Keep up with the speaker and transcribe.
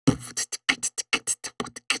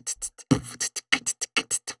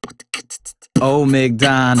Old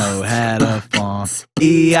McDonald had a farm,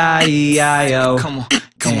 E-I-E-I-O. Come on,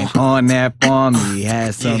 And on that farm he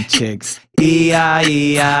had some chicks,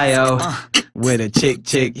 E-I-E-I-O. With a chick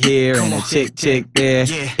here and a chick there.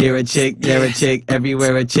 Here a chick, there a chick,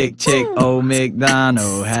 everywhere a chick. Old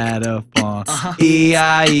McDonald had a farm,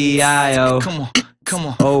 E-I-E-I-O. Come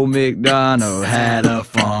on. Old McDonald had a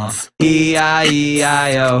farm,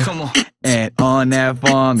 E-I-E-I-O. Come on. And on that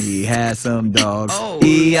farm he had some dogs, Oh.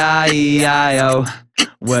 E-I-E-I-O.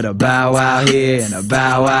 With a bow wow here and a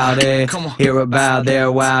bow wow there. Come on. Here a bow, there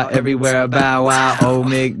a wow, everywhere a bow wow. Old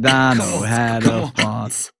McDonald had a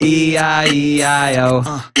farm, E-I-E-I-O.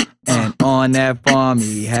 And on that farm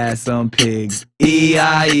he had some pigs,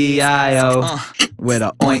 E-I-E-I-O. With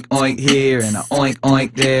a oink oink here and a oink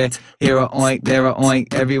oink there. Here a oink, there a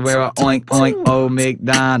oink, everywhere a oink oink. Old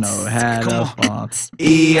McDonald had a farm,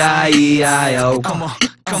 E-I-E-I-O. Come on.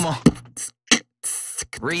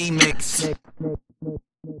 Remix.